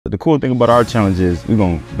But the cool thing about our challenge is we're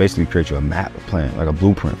gonna basically create you a map, a plan, like a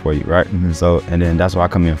blueprint for you, right? So, and then that's why I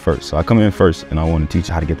come in first. So I come in first and I wanna teach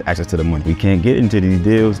you how to get the access to the money. We can't get into these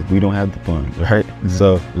deals if we don't have the funds, right?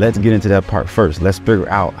 So let's get into that part first. Let's figure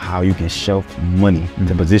out how you can shelf money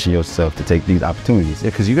to position yourself to take these opportunities. Yeah,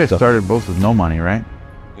 because you guys started both with no money, right?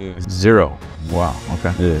 Yeah. Zero. Wow,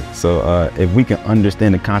 okay. Yeah, so if we can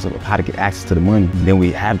understand the concept of how to get access to the money, then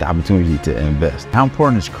we have the opportunity to invest. How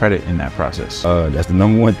important is credit in that process? That's the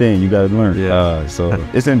 #1 thing you gotta learn. Yeah. So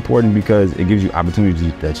it's important because it gives you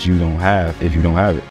opportunities that you don't have if you don't have it.